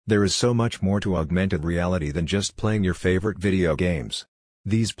There is so much more to augmented reality than just playing your favorite video games.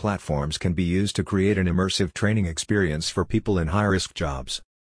 These platforms can be used to create an immersive training experience for people in high-risk jobs.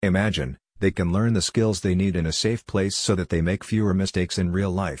 Imagine, they can learn the skills they need in a safe place so that they make fewer mistakes in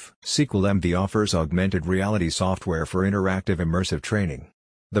real life. SequelMV offers augmented reality software for interactive immersive training.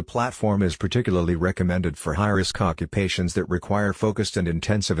 The platform is particularly recommended for high-risk occupations that require focused and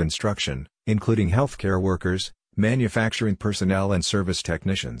intensive instruction, including healthcare workers, manufacturing personnel and service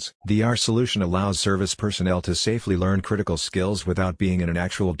technicians. The VR solution allows service personnel to safely learn critical skills without being in an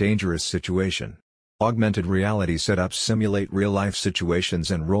actual dangerous situation. Augmented reality setups simulate real-life situations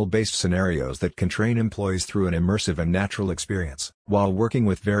and role-based scenarios that can train employees through an immersive and natural experience. While working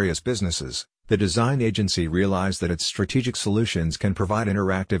with various businesses, the design agency realized that its strategic solutions can provide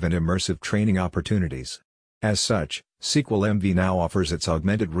interactive and immersive training opportunities. As such, SequelMV now offers its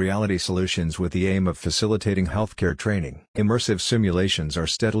augmented reality solutions with the aim of facilitating healthcare training. Immersive simulations are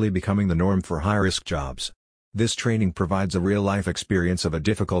steadily becoming the norm for high-risk jobs. This training provides a real-life experience of a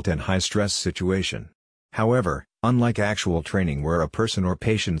difficult and high-stress situation. However, unlike actual training where a person or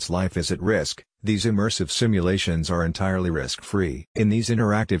patient's life is at risk, these immersive simulations are entirely risk-free. In these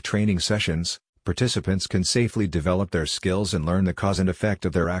interactive training sessions, participants can safely develop their skills and learn the cause and effect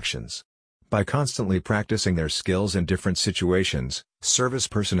of their actions. By constantly practicing their skills in different situations, service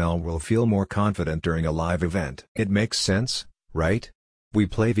personnel will feel more confident during a live event. It makes sense, right? We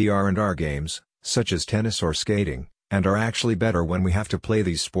play VR and AR games, such as tennis or skating, and are actually better when we have to play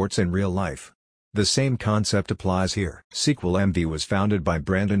these sports in real life. The same concept applies here. SequelMV was founded by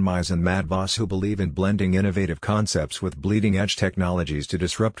Brandon Mize and Matt Voss, who believe in blending innovative concepts with bleeding-edge technologies to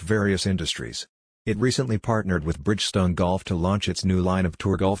disrupt various industries. It recently partnered with Bridgestone Golf to launch its new line of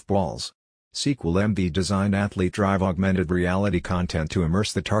Tour golf balls. SequelMV designed athlete-drive augmented reality content to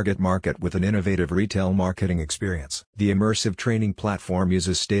immerse the target market with an innovative retail marketing experience. The immersive training platform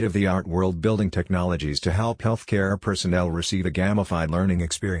uses state-of-the-art world-building technologies to help healthcare personnel receive a gamified learning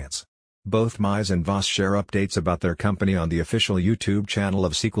experience. Both Mize and Voss share updates about their company on the official YouTube channel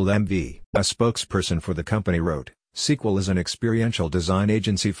of SequelMV. A spokesperson for the company wrote, "Sequel is an experiential design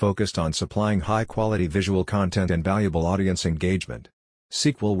agency focused on supplying high-quality visual content and valuable audience engagement.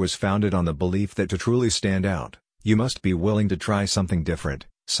 Sequel was founded on the belief that to truly stand out, you must be willing to try something different,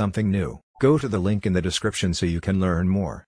 something new." Go to the link in the description so you can learn more.